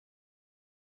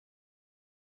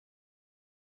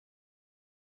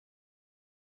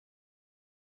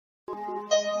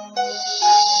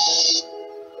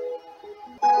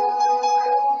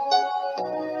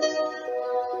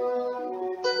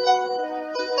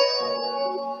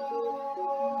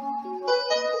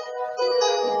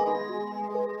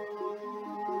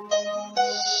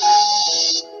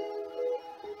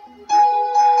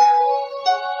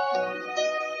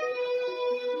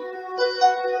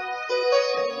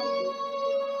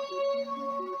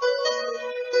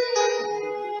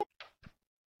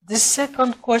The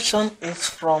second question is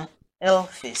from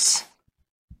Elvis,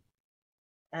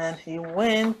 and he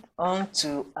went on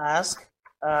to ask,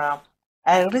 I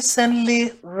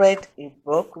recently read a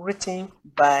book written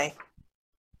by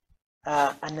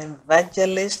an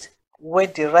evangelist where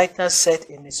the writer said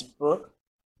in his book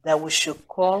that we should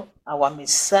call our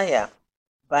Messiah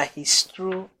by his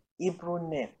true Hebrew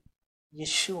name,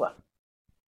 Yeshua,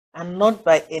 and not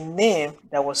by a name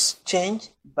that was changed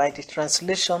by the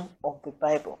translation of the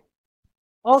Bible.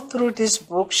 All through this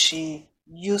book, she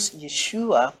used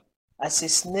Yeshua as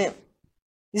his name.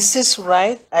 Is this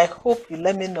right? I hope you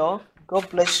let me know. God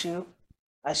bless you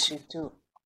as you do.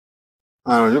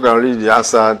 You can read the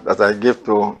answer that I gave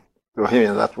to him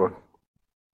in that one.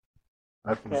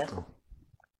 Okay.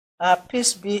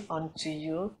 Peace be unto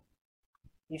you.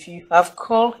 If you have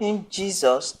called him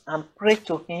Jesus and prayed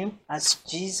to him as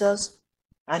Jesus,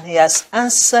 and he has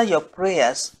answered your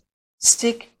prayers,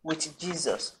 stick with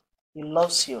Jesus. He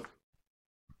loves you.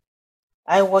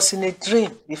 I was in a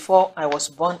dream before I was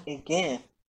born again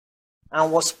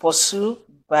and was pursued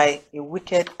by a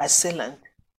wicked assailant.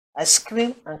 I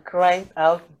screamed and cried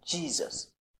out, Jesus.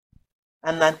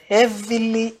 And an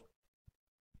heavily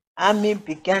army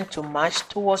began to march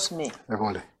towards me.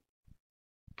 Heavenly.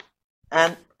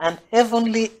 And an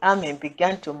heavenly army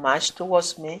began to march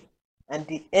towards me, and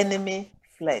the enemy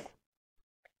fled.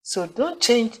 So don't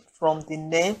change from the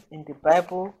name in the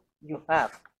Bible you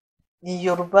have. In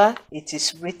Yoruba, it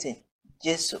is written,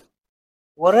 Jesu.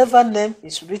 Whatever name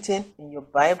is written in your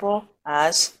Bible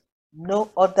as no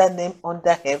other name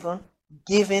under heaven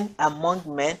given among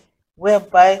men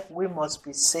whereby we must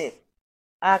be saved.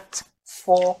 Acts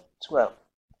 4:12.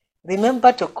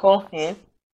 Remember to call him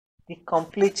the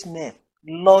complete name,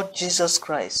 Lord Jesus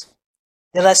Christ.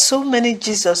 There are so many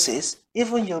Jesuses,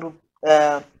 even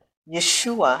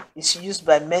Yeshua is used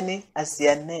by many as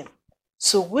their name.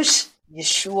 So which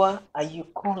Yeshua are you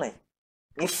calling?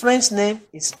 A friend's name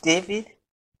is David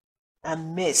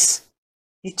and Mace.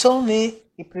 He told me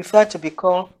he preferred to be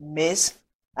called Mace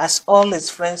as all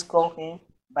his friends call him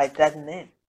by that name.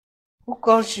 Who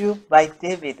calls you by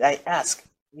David? I ask.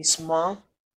 His mom.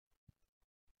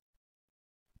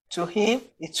 To him,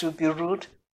 it will be rude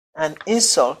and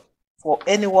insult for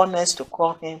anyone else to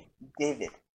call him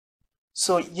David.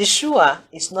 So Yeshua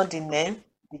is not the name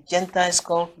the Gentiles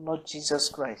call Lord Jesus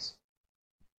Christ.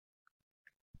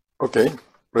 Okay,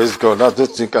 praise God. I don't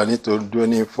think I need to do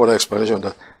any further explanation of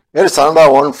that. Here is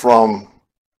another one from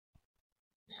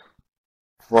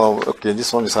okay,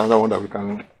 this one is another one that we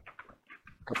can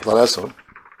capitalize on.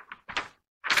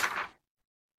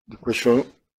 The question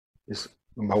is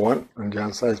number 1, and the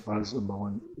answer is perhaps number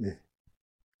 1A.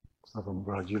 It's not from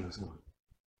Ask-bro-Julius-7.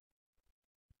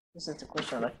 This is the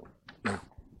question, right? Yeah.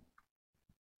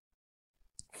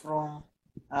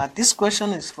 This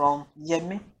question is from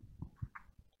Yemi.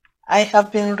 I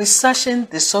have been researching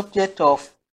the subject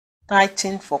of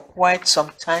tithing for quite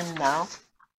some time now.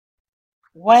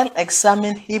 While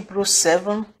examining Hebrews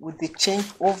 7 with the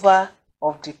changeover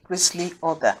of the priestly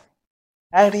order,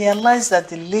 I realized that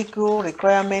the legal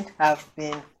requirements have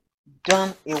been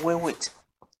done away with.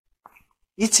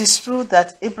 It is true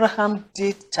that Abraham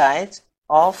did tithe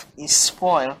of his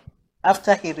spoil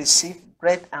after he received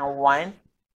bread and wine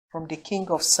from the king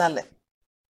of Salem,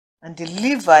 and the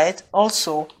Levite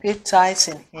also paid tithes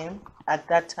in him at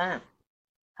that time.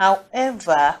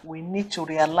 However, we need to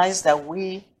realize that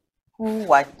we who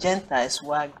were Gentiles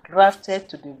were grafted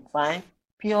to the vine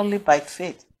purely by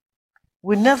faith.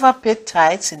 We never paid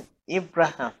tithes in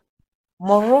Abraham.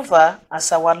 Moreover,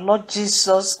 as our Lord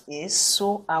Jesus is,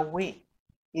 so are we,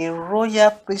 a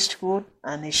royal priesthood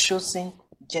and a chosen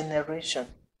generation.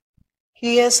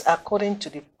 Here's according to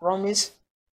the promise,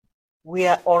 we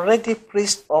are already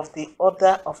priests of the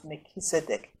order of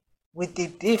Melchizedek, with the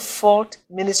default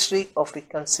ministry of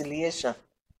reconciliation.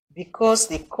 Because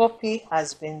the copy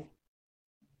has been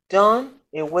done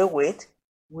away with,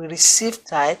 we receive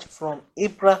tithe from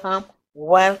Abraham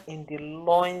while in the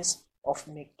loins of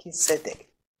Melchizedek.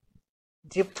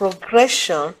 The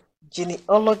progression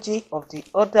genealogy of the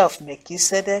order of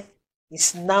Melchizedek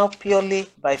is now purely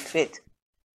by faith.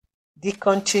 The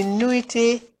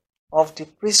continuity of the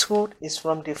priesthood is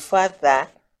from the fact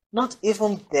that Not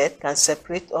even death can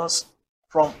separate us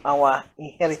from our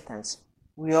inheritance.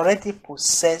 We already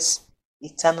possess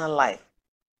eternal life.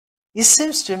 It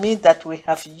seems to me that we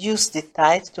have used the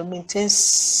tithe to maintain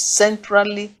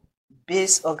centrally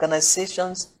based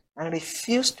organizations and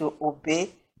refuse to obey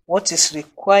what is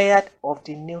required of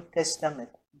the New Testament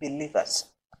believers,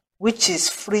 which is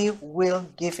free will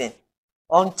giving,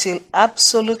 until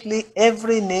absolutely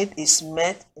every need is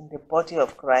met in the body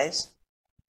of Christ.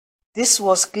 This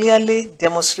was clearly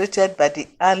demonstrated by the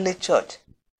early church.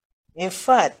 In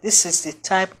fact, this is the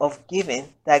type of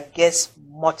giving that gets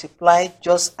multiplied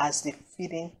just as the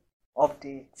feeding of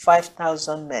the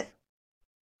 5,000 men.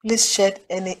 Please shed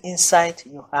any insight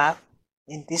you have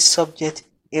in this subject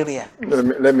area.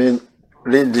 Let me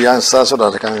read the answer so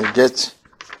that I can get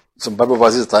some Bible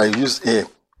verses that I use here.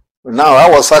 Now, I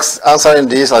was answering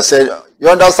this. I said,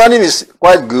 your understanding is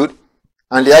quite good,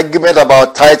 and the argument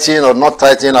about tithing or not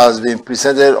tithing has been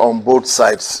presented on both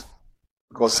sides.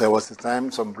 Because there was a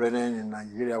time some brethren in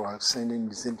Nigeria were sending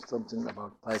the same something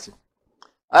about tithing.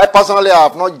 I personally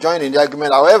have not joined in the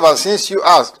argument. However, since you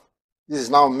asked, this is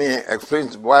now me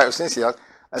explaining why, since you asked,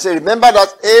 I say, remember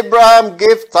that Abraham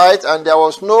gave tithe and there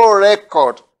was no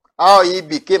record how he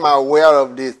became aware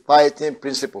of the tithing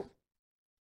principle.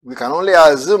 We can only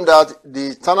assume that the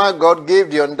eternal God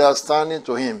gave the understanding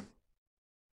to him.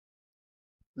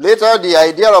 Later, the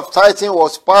idea of tithing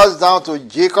was passed down to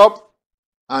Jacob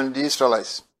and the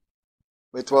Israelites.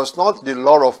 But it was not the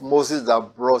law of Moses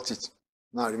that brought it.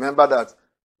 Now remember that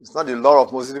it's not the law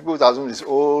of Moses. People assume this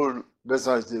old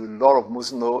version is the law of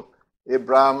Moses. No,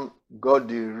 Abraham got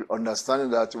the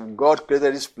understanding that God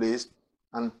created this place,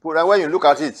 and when you look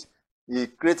at it, he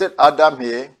created Adam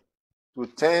here to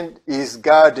tend his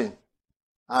garden.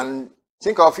 And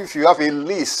think of if you have a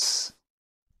lease,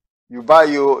 you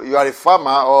are a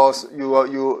farmer, or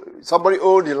somebody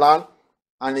owns the land,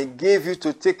 and he gave you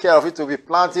to take care of it, to be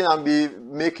planting and be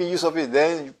making use of it.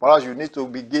 Then perhaps you need to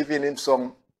be giving him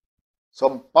some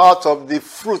part of the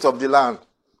fruit of the land.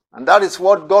 And that is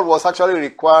what God was actually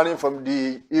requiring from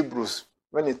the Hebrews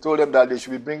when he told them that they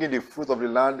should be bringing the fruit of the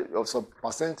land, of some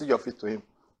percentage of it to him.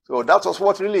 So that was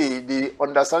what really the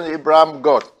understanding Abraham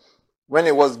got when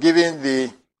he was giving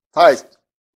the tithe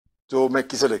to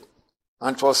Melchizedek.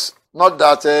 And it was not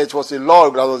that it was a law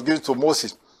that was given to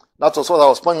Moses. That was what I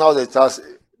was pointing out, that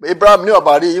Abraham knew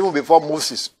about it even before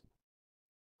Moses.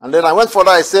 And then I went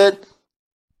further, I said,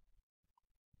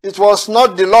 it was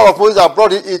not the law of Moses that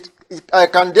brought it. I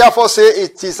can therefore say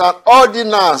it is an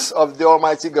ordinance of the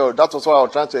Almighty God. That was what I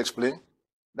was trying to explain.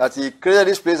 That he created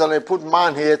this place and he put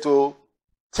man here to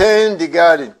tend the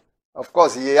garden. Of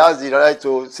course, he has the right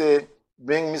to say,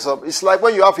 bring me some. It's like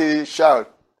when you have a child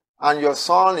and your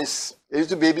son is a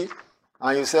little baby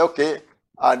and you say, okay,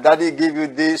 daddy give you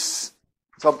this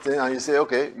something, and you say,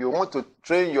 okay, you want to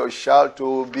train your child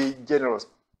to be generous.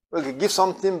 Okay, give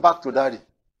something back to daddy.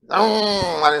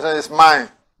 And he says, it's mine.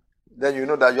 Then you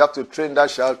know that you have to train that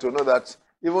child to know that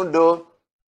even though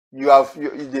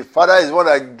the father is one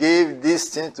that gave this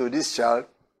thing to this child,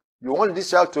 you want this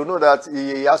child to know that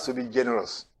he has to be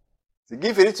generous. To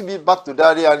give a little bit back to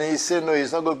daddy, and he say no,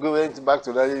 he's not going to give anything back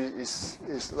to daddy.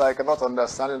 It's like not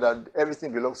understanding that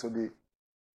everything belongs to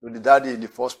the daddy in the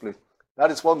first place.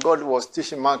 That is what God was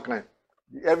teaching mankind.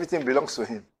 Everything belongs to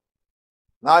him.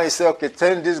 Now he said, okay,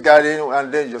 tend this garden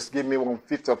and then just give me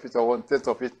 1/5 of it or 1/10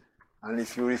 of it. And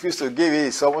if you refuse to give it,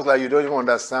 it's almost like you don't even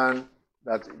understand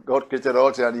that God created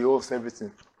all things and he owns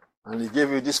everything. And he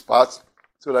gave you this part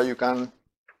so that you can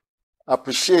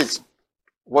appreciate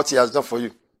what he has done for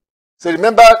you. So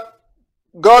remember,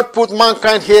 God put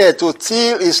mankind here to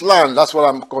till his land. That's what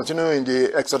I'm continuing in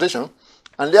the exhortation.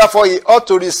 And therefore he ought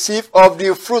to receive of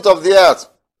the fruit of the earth.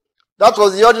 That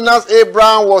was the ordinance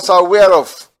Abraham was aware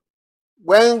of.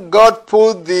 When God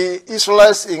put the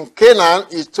Israelites in Canaan,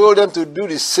 he told them to do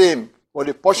the same for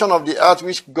the portion of the earth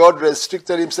which God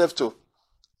restricted himself to,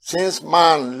 since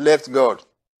man left God.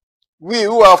 We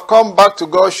who have come back to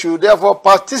God should therefore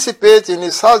participate in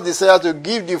his heart's desire to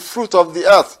give the fruit of the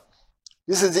earth.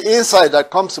 This is the insight that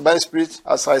comes to my spirit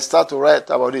as I start to write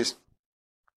about this.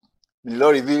 The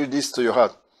Lord revealed this to your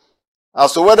heart.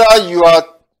 As to whether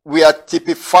we are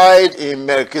typified in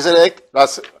Melchizedek,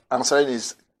 that's answering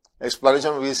his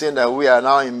explanation. We're saying that we are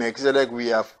now in Melchizedek, we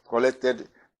have collected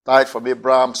tithe from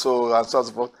Abraham, so and so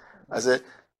forth. I said,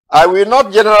 I will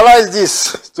not generalize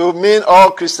this to mean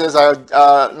all Christians are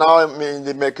now in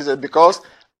the Melchizedek, because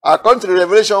according to the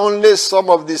Revelation, only some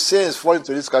of the saints fall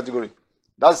into this category.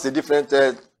 That's the different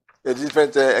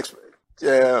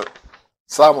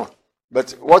sermon.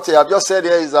 But what I have just said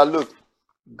here is that, look,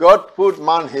 God put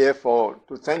man here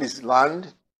to tend his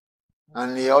land,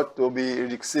 and he ought to be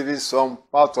receiving some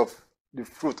part of the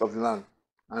fruit of the land.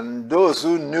 And those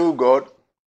who knew God,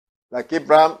 like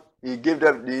Abraham, he gave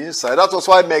them the insight. That was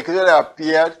why Melchizedek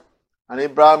appeared, and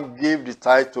Abraham gave the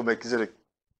tithe to Melchizedek.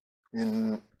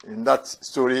 In that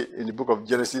story in the book of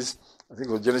Genesis, I think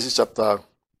it was Genesis chapter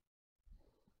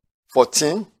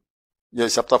 14.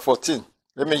 Yes, chapter 14.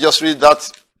 Let me just read that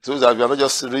so that we are not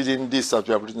just reading this that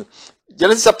we have written.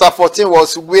 Genesis chapter 14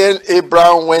 was when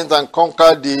Abraham went and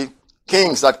conquered the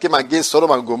kings that came against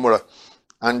Sodom and Gomorrah.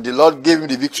 And the Lord gave him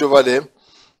the victory over them.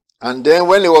 And then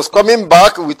when he was coming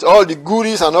back with all the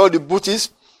goodies and all the booties,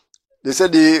 they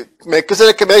said the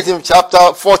Melchizedek came back in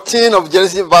chapter 14 of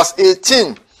Genesis verse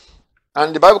 18.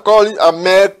 And the Bible called it, and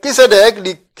Melchizedek,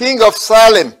 the king of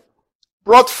Salem,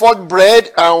 brought forth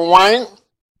bread and wine,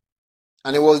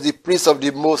 and he was the priest of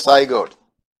the Most High God.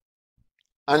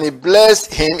 And he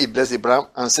blessed him, he blessed Abraham,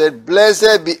 and said,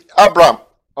 Blessed be Abraham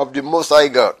of the Most High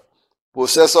God,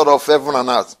 possessor of heaven and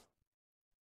earth.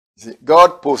 See,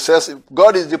 God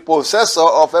is the possessor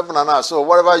of heaven and earth. So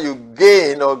whatever you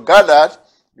gain or gathered,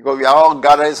 because we are all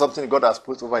gathering something God has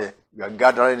put over here, we are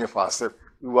gathering it for ourselves.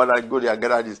 We want to go there and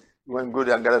gather this. We want to go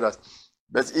there and gather that.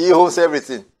 But he owns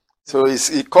everything. So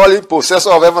he called him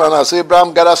possessor of heaven and earth. So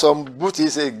Abraham gathered some booty, he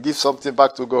said, give something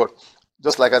back to God.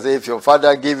 Just like I say, if your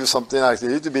father gave you something like a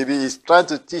little baby, he's trying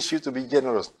to teach you to be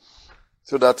generous.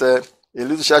 So that a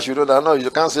little child should know that, no,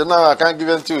 you can't say, no, I can't give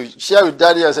it to you. Share with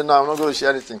daddy. I said, no, I'm not going to share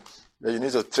anything. But you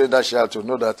need to train that child to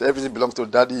know that everything belongs to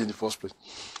daddy in the first place.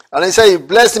 And he said, he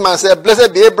blessed him and said,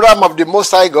 Blessed be Abraham of the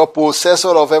Most High God, possessor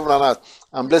of heaven and earth.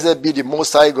 And blessed be the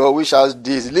Most High God, which has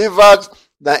delivered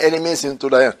thy enemies into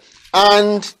thy hand.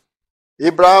 And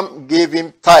Abraham gave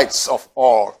him tithes of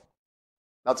all.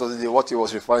 That was what he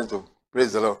was referring to.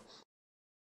 Praise the Lord.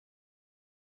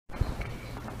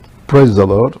 Praise the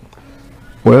Lord.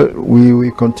 Well, we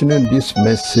will continue this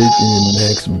message in the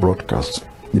next broadcast.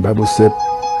 The Bible said,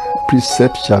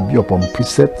 precept shall be upon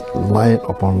precept, line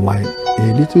upon line,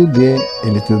 a little there, a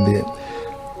little there.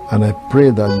 And I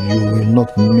pray that you will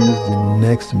not miss the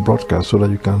next broadcast so that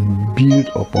you can build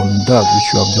upon that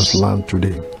which you have just learned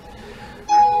today.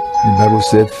 The Bible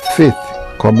said, faith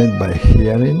cometh by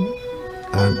hearing,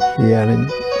 and hearing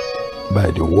by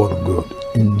the word of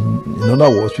God. In other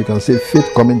words, we can say faith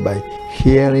cometh by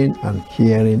hearing and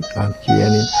hearing and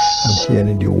hearing and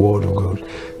hearing the word of God.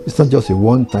 It's not just a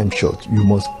one-time shot. You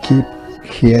must keep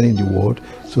hearing the word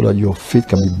so that your faith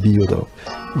can be built up.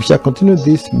 We shall continue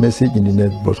this message in the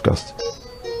next broadcast.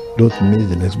 Don't miss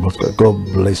the next broadcast. God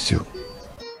bless you.